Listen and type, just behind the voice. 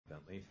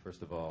definitely.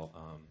 First of all,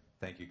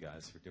 thank you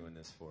guys for doing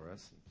this for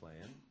us and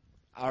playing.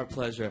 Our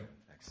pleasure.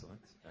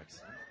 Excellent,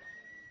 excellent.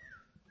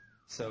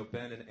 So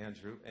Ben and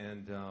Andrew,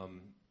 and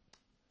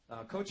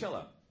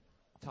Coachella,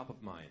 top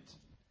of mind.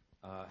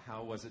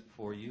 How was it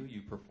for you?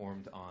 You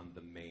performed on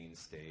the main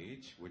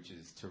stage, which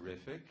is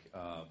terrific.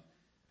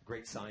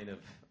 Great sign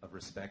of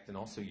respect, and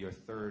also your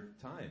third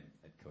time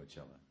at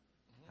Coachella.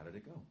 How did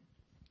it go?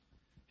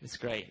 It's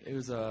great. It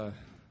was a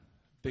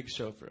big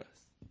show for us.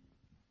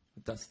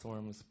 The dust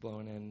storm was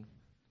blowing in,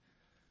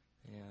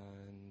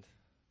 and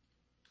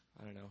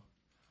I don't know.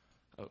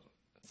 Oh,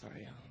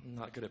 sorry, I'm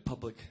not good at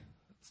public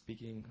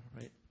speaking,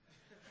 right?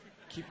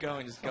 Keep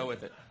going, just go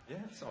with it. Yeah,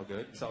 it's all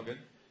good. It's all good.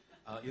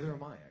 Either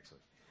am I, actually.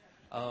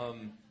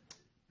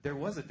 There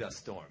was a dust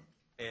storm,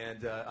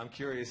 and I'm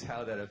curious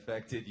how that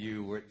affected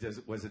you.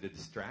 Was it a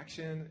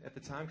distraction at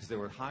the time? Because there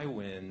were high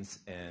winds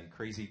and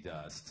crazy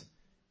dust,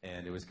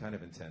 and it was kind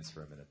of intense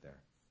for a minute there.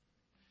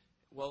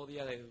 Well,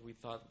 yeah, we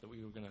thought that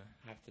we were going to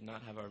have to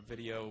not have our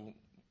video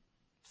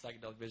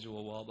psychedelic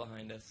visual wall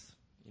behind us,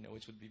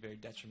 which would be very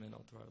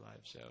detrimental to our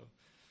live show,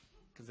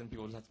 because then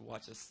people would have to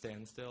watch us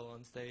stand still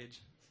on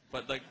stage.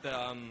 But like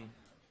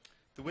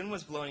the wind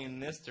was blowing in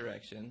this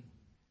direction,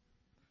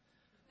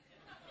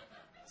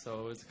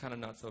 so it was kind of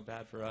not so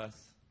bad for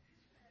us.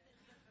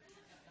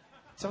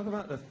 Talk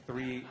about the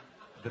three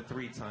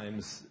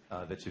times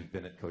that you've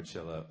been at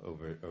Coachella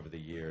over the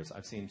years.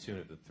 I've seen two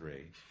of the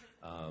three.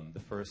 The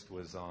first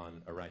was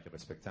on a Irregular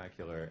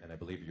Spectacular, and I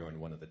believe you were in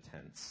one of the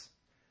tents.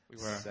 We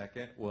were.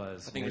 Second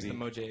was I think it was the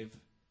Mojave.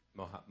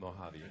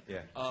 Mojave,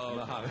 yeah. Oh,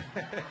 okay.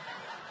 Mojave.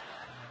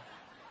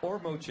 Or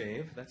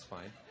Mojave, that's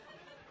fine.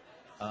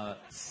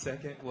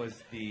 Second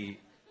was the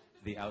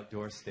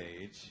outdoor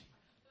stage,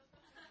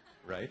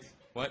 right?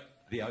 What?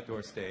 The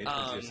outdoor stage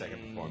was your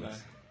second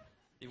performance.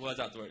 It was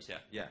outdoors, yeah.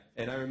 Yeah,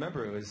 and I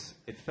remember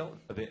it felt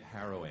a bit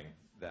harrowing,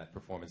 that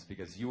performance,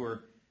 because you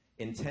were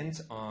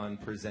intent on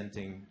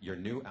presenting your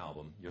new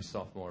album, your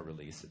sophomore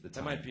release at the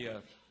time. That might be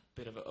a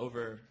bit of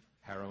an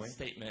harrowing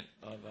statement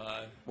of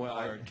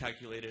our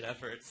calculated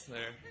efforts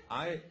there.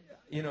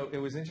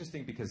 It was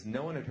interesting because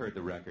no one had heard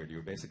the record. You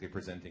were basically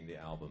presenting the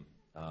album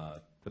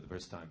for the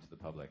first time to the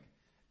public.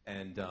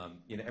 And,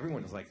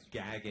 everyone was like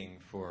gagging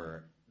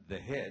for the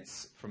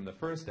hits from the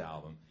first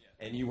album,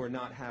 and you were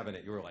not having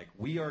it. You were like,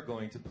 we are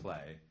going to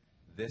play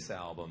this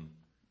album,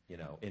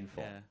 in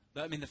full.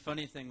 Yeah. I mean, the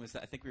funny thing was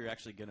that I think we were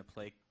actually going to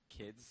play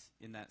Kids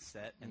in that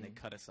set, and they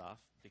cut us off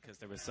because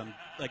there was some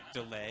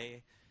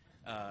delay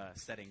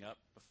setting up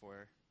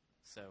before,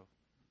 so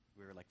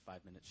we were like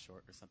 5 minutes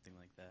short or something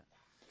like that.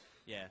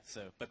 Yeah,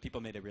 but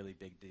people made a really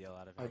big deal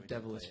out of it. Our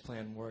devilish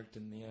plan worked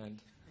in the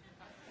end.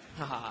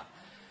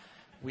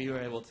 We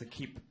were able to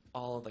keep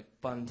all of the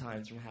fun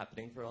times from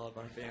happening for all of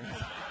our fans.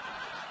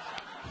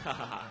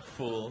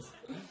 Fools.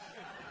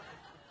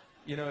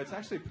 It's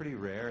actually pretty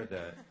rare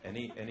that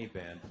any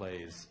band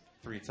plays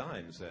 3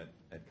 times at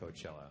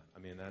Coachella. I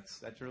mean, that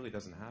really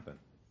doesn't happen.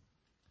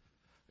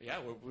 Yeah,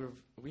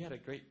 we had a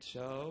great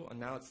show, and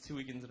now it's 2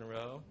 weekends in a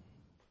row,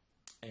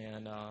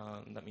 and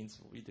that means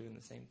we'll be doing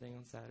the same thing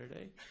on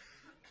Saturday.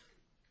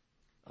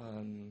 I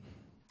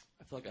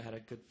feel like I had a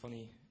good,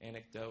 funny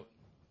anecdote.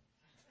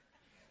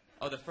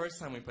 Oh, the first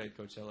time we played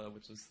Coachella,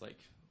 which was like,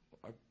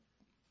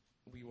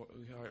 we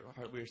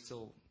were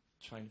still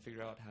trying to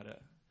figure out how to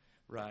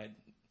ride.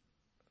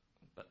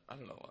 But I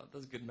don't know.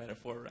 That's a good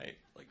metaphor, right?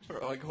 For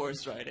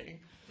horse riding.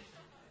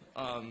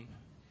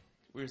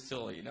 We were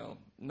still,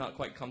 not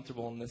quite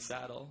comfortable in this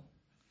saddle,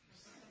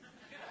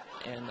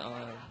 and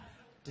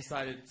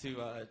decided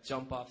to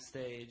jump off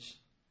stage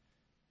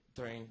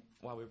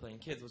while we were playing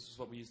Kids, which is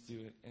what we used to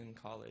do in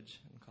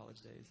college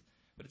days.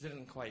 But it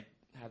didn't quite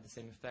have the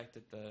same effect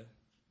at the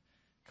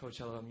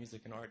Coachella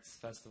Music and Arts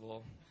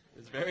Festival. It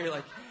was very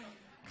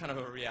kind of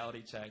a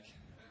reality check.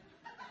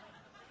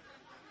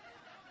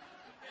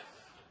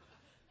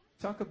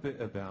 Talk a bit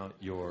about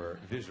your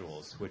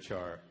visuals, which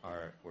were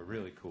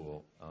really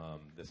cool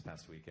this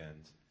past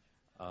weekend.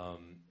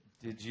 Who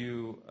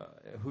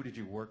did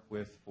you work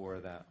with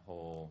for that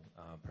whole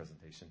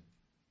presentation?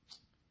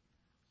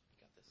 You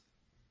got this.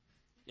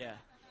 Yeah.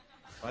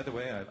 By the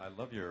way, I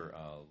love your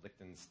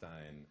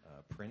Liechtenstein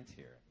print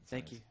here. It's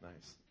Thank you.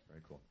 Nice,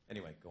 very cool.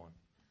 Anyway, go on.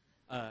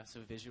 So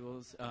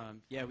visuals,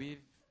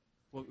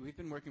 we've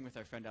been working with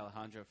our friend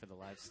Alejandro for the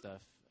live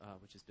stuff,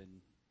 which has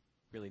been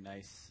really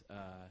nice.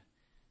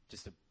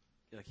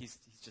 He's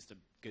just a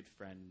good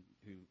friend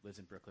who lives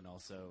in Brooklyn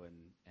also,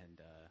 and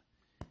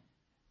I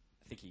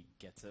think he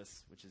gets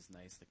us, which is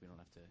nice. We don't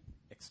have to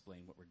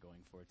explain what we're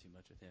going for too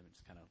much with him, and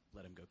just kind of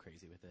let him go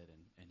crazy with it.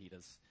 And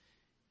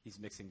he's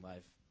mixing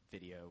live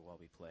video while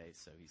we play,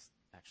 so he's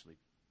actually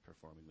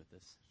performing with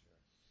us.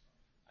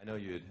 I know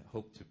you had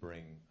hoped to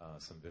bring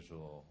some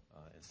visual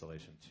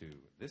installation to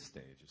this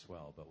stage as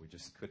well, but we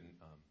just couldn't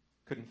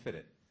fit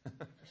it.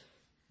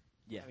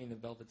 Yeah. I mean, the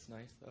velvet's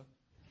nice, though.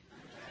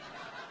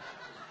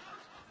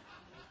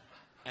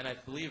 And I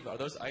believe, are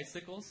those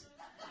icicles?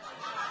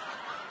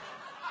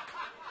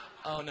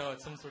 Oh, no,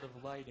 it's some sort of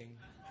lighting.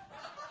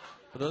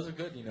 But those are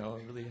good,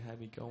 really have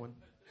me going.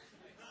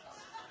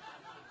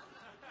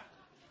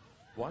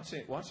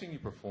 Watching you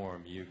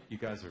perform, you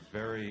guys are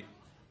very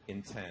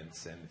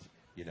intense and,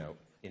 you know,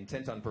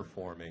 intent on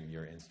performing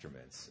your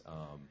instruments.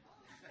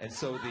 And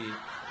so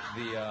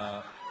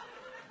the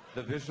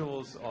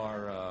visuals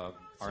are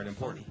an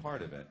important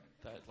part of it.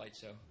 That light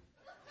show.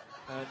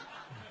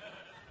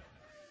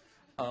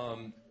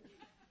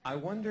 I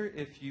wonder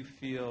if you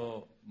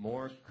feel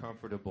more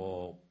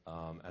comfortable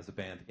as a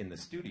band in the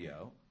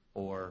studio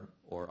or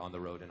on the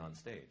road and on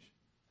stage.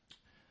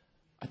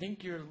 I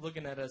think you're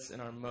looking at us in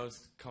our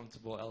most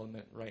comfortable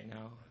element right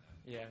now.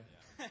 Yeah.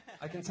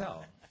 I can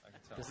tell.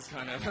 This is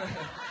kind of,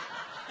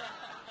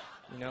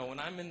 you know,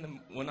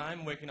 when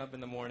I'm waking up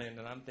in the morning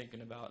and I'm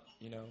thinking about,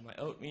 you know, my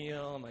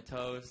oatmeal, my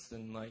toast,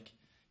 and like,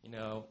 you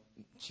know,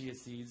 chia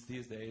seeds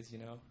these days, you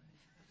know.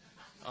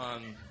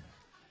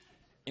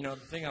 You know,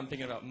 the thing I'm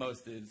thinking about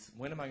most is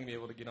when am I going to be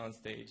able to get on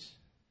stage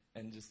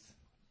and just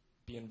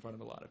be in front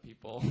of a lot of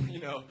people, you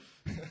know.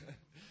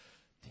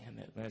 Damn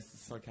it, man,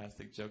 it's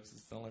sarcastic jokes.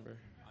 Don't ever.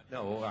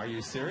 No, are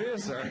you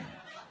serious? Or?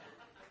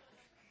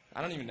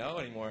 I don't even know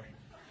anymore.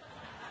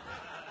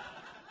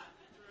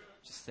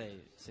 Just say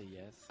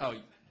yes. Oh,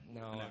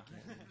 no, I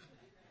can't.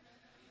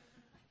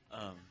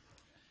 Yeah.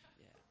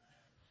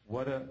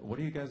 What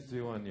do you guys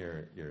do on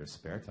your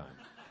spare time?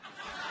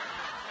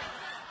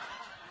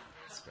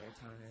 Spare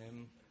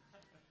time.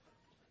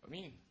 I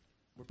mean,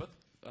 we're both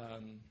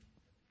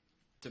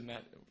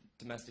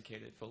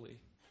domesticated fully.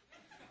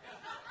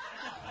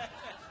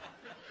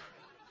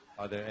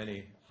 Are there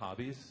any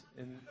hobbies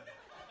in?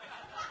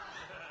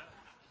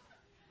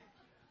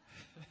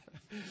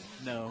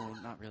 No,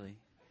 not really.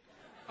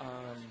 I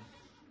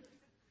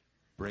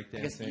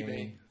guess Breakdancing,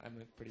 eBay. I'm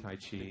a pretty Tai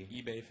Chi. big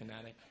eBay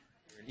fanatic.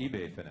 You're an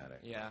eBay fanatic.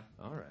 Yeah.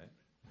 All right.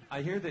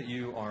 I hear that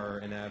you are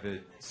an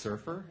avid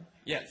surfer.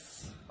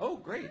 Yes. Oh,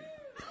 great.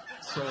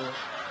 So,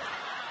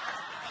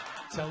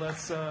 tell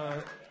us,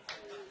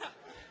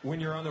 when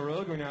you're on the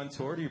road, when you're on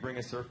tour, do you bring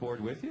a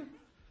surfboard with you?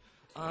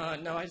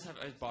 No, I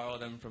borrow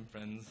them from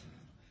friends.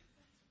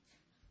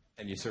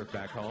 And you surf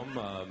back home?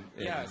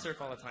 Yeah, I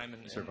surf all the time in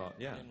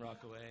yeah. in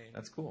Rockaway.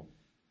 That's cool.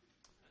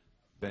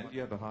 Ben, do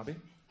you have a hobby?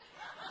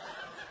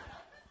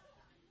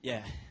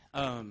 Yeah,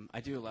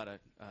 I do a lot of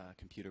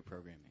computer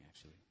programming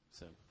actually.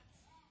 So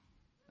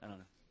I don't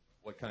know.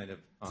 What kind of?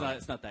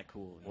 It's not that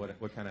cool. What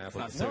kind of It's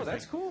not applications? No, surfing.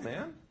 that's cool,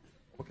 man.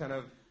 What kind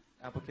of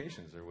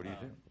applications, or what do you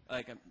do?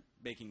 Like I'm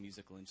making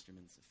musical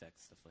instruments,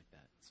 effects, stuff like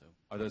that. So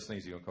Are those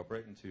things you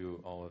incorporate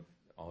into all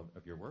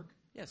of your work?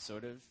 yeah,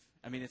 sort of.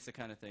 I mean, it's the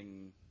kind of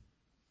thing.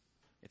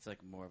 It's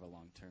like more of a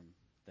long-term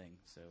thing.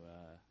 So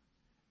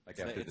Like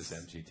So after this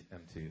it's-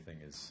 MGMT thing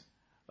is.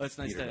 well, it's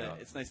nice Petered to out.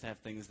 it's nice to have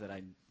things that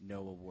I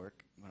know will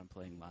work when I'm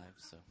playing live.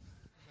 So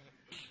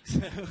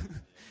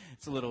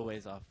it's a little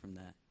ways off from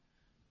that.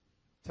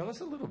 Tell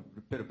us a little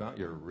bit about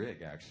your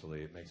rig,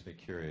 actually. It makes me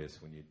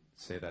curious when you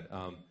say that.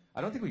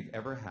 I don't think we've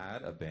ever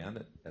had a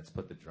band that's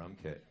put the drum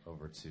kit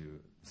over to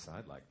the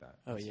side like that.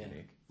 Oh That's yeah,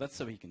 unique. that's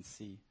so you can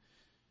see.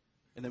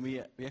 And then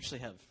we actually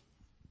have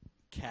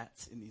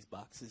cats in these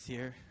boxes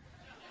here,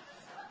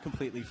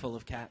 completely full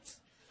of cats.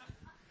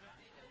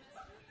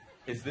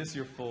 Is this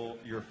your full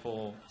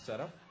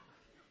setup?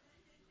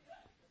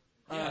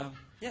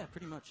 Yeah,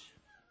 pretty much.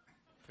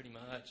 Pretty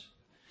much.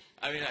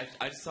 I mean,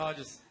 I saw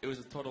it was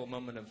a total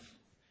moment of,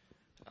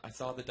 I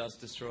saw the Dust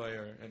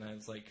Destroyer, and I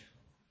was like,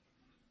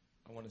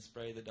 I want to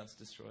spray the Dust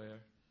Destroyer.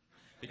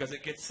 Because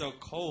it gets so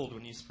cold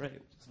when you spray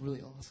it, which is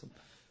really awesome.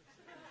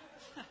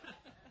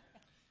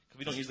 Because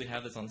we don't usually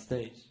have this on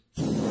stage.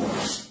 But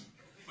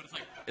it's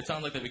like, it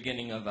sounds like the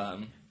beginning of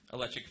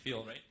Electric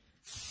Feel, right?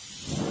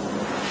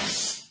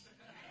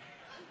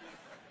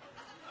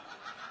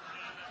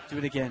 Do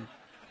it again.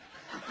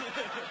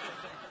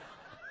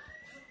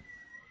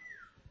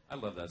 I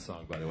love that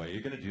song, by the way. Are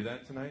you going to do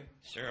that tonight?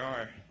 Sure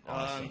are.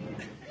 Awesome.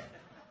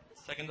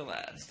 Second to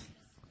last.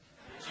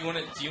 Do you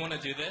want to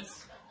do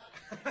this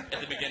at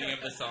the beginning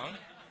of the song?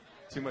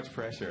 Too much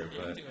pressure, You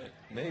can but do it.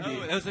 maybe. Oh,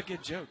 that was a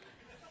good joke.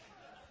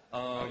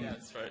 Oh yeah,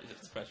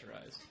 it's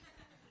pressurized.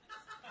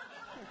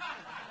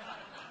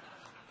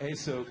 Hey,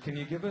 so can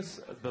you give us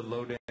the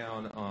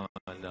lowdown on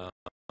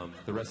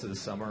the rest of the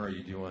summer? Are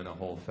you doing a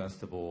whole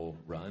festival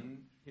run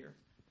here?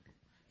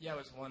 Yeah,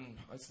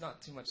 it's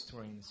not too much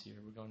touring this year.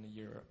 We're going to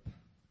Europe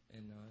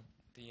in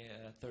the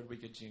third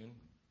week of June.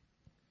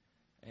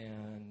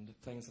 And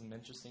playing some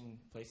interesting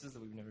places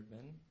that we've never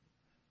been.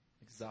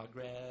 Like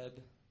Zagreb.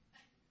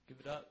 Give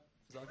it up.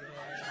 Zagreb.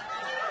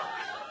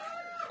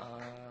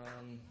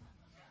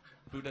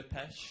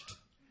 Budapest.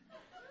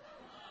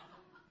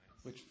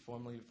 Which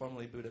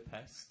formerly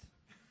Budapest.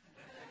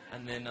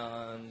 And then,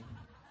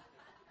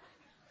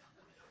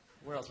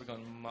 where else? We're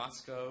going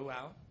Moscow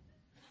out.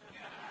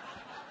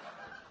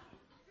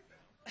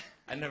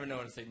 I never know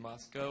how to say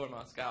Moscow or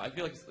Moscow. I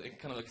feel like it's like,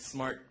 kind of like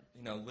smart,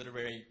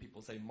 literary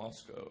people say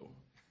Moscow.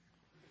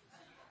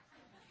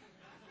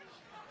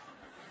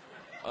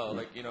 Oh,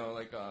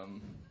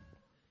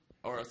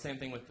 or same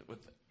thing with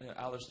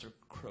Aleister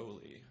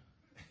Crowley.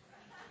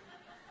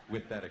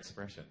 With that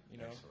expression, You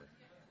know? actually.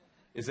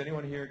 Is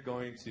anyone here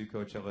going to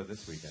Coachella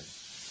this weekend?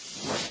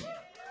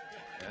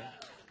 Yeah?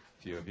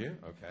 Few of you,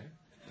 okay.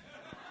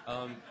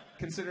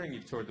 Considering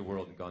you've toured the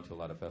world and gone to a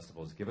lot of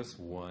festivals, give us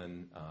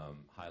one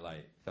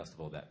highlight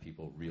festival that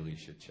people really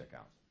should check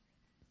out.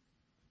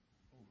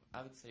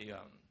 I would say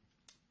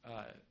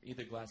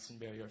either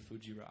Glastonbury or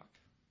Fuji Rock.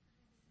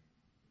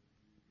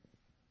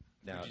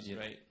 Now, Fuji's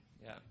great,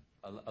 yeah.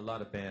 A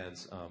lot of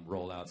bands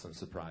roll out some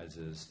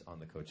surprises on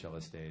the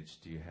Coachella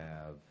stage. Do you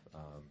have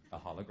a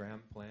hologram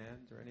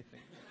planned or anything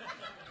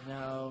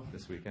No.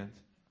 this weekend?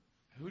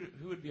 Who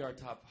would be our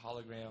top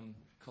hologram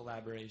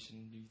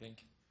collaboration, do you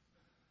think?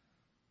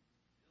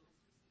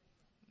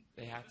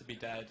 They have to be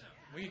dead.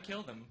 We could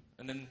kill them,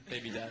 and then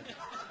they'd be dead.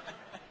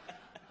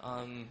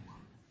 I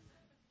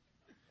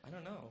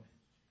don't know.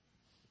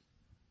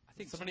 I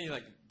think somebody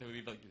like that would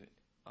be like,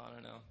 I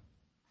don't know.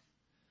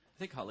 I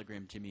think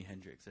hologram Jimi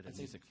Hendrix at a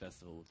music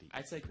festival would be.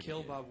 I'd say pretty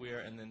kill good. Bob Weir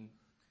and then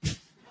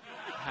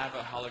have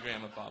a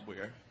hologram of Bob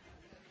Weir.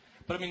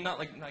 But I mean, not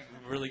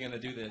really gonna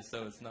do this.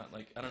 So it's not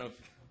like I don't know if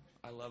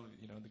I love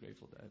the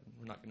Grateful Dead.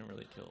 We're not gonna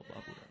really kill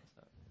Bob Weir.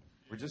 So.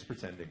 We're just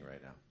pretending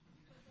right now.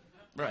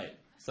 Right.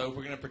 So if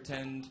we're gonna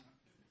pretend,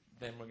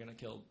 then we're gonna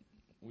kill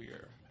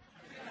Weir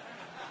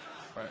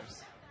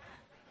first.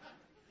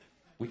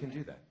 We can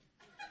do that.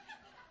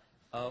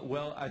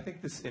 Well, I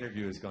think this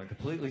interview has gone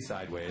completely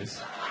sideways.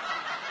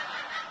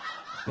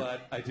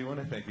 But I do want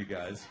to thank you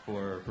guys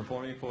for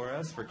performing for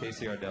us, for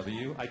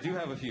KCRW. I do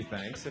have a few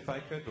thanks, if I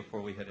could, before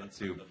we head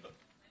into the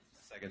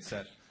second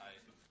set.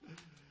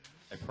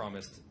 I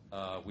promised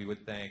we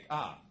would thank,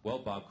 Bob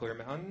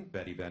Clearmountain,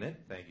 Betty Bennett.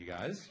 Thank you,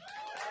 guys.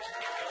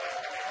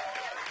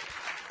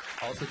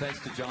 Also, thanks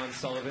to John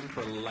Sullivan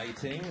for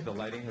lighting. The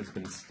lighting has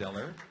been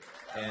stellar.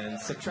 And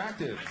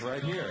Subtractive,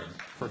 right here,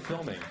 for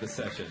filming the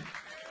session.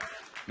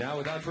 Now,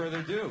 without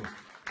further ado,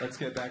 let's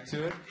get back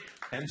to it.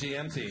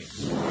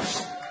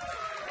 MGMT.